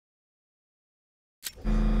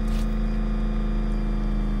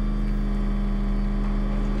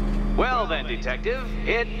then, Detective,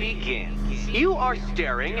 it begins. You are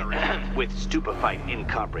staring, with stupefied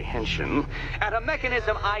incomprehension, at a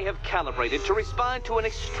mechanism I have calibrated to respond to an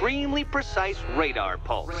extremely precise radar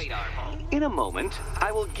pulse. In a moment,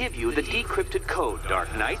 I will give you the decrypted code,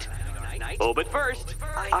 Dark Knight. Oh, but first,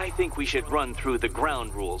 I think we should run through the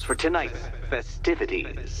ground rules for tonight's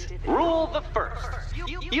festivities. Rule the first.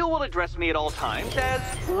 You will address me at all times as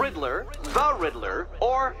Riddler, the Riddler,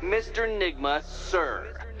 or Mr. Nigma,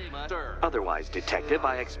 sir. Otherwise, Detective,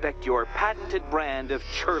 I expect your patented brand of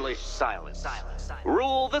churlish silence.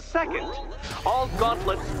 Rule the second. All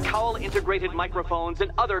gauntlets, cowl-integrated microphones,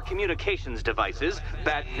 and other communications devices,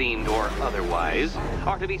 bat-themed or otherwise,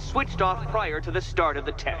 are to be switched off prior to the start of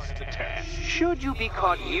the test. Should you be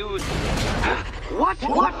caught using... What?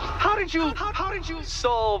 How did you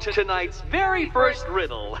solve tonight's very first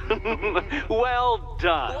riddle? Well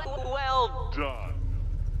done. Well done.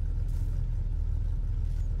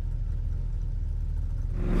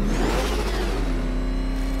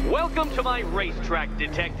 Welcome to my racetrack,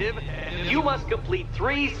 Detective. You must complete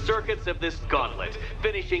 3 circuits of this gauntlet,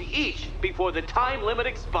 finishing each before the time limit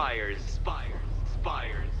expires.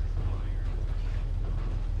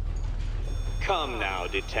 Come now,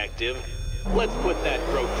 Detective. Let's put that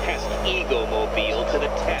grotesque ego-mobile to the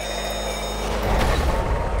test.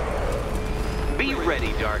 Be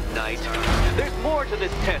ready, Dark Knight. There's more to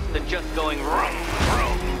this test than just going vroom,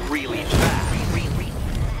 vroom, really fast.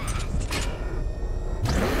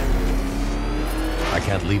 I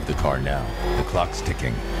can't leave the car now. The clock's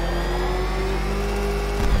ticking.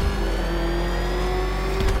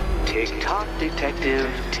 Tick-tock, Detective.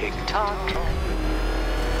 Tick-tock.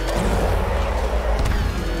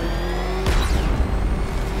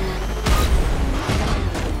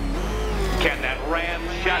 Can that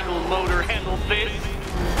ramshackle motor handle this?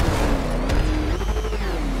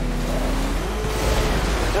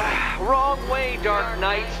 Wrong way, Dark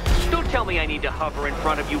Knight. Don't tell me I need to hover in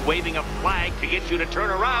front of you waving a flag to get you to turn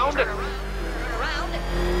around.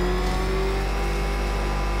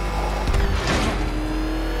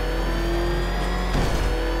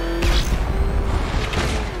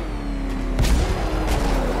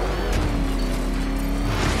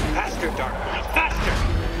 Faster, Dark Knight,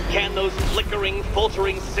 faster! Can those flickering,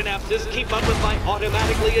 faltering synapses keep up with my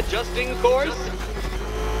automatically adjusting course?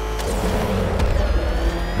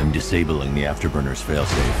 I'm disabling the afterburner's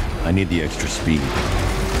failsafe. I need the extra speed.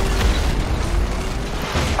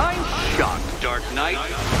 I'm shocked, Dark Knight.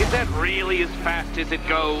 Is that really as fast as it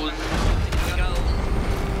goes?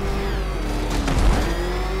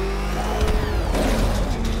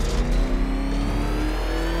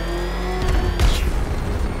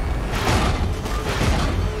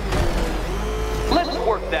 Let's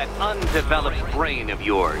work that undeveloped brain of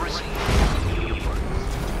yours.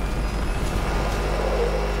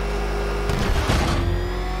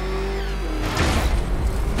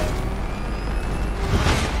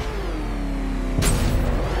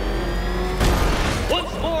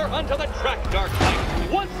 Onto the track, Dark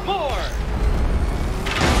Knight! Once more!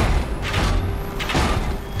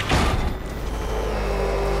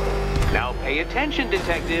 Now pay attention,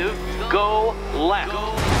 Detective. Go left.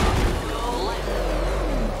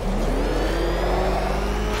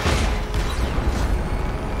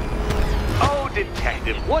 Oh,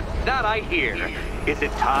 Detective, what's that I hear? Is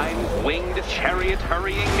it Time's winged chariot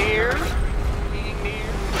hurrying near?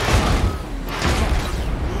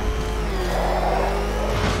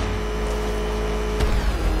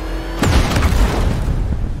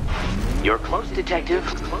 You're close, Detective.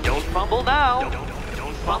 Don't fumble now.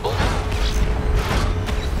 Don't fumble.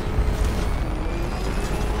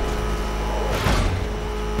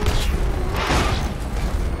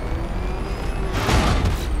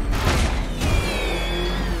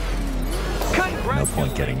 No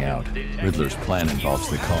point getting out. Riddler's plan involves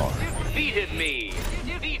the car. Defeated me.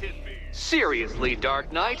 Seriously,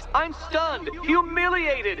 Dark Knight, I'm stunned,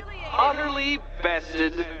 humiliated, utterly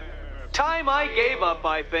bested. Time I gave up,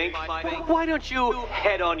 I think. Why don't you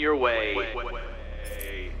head on your way?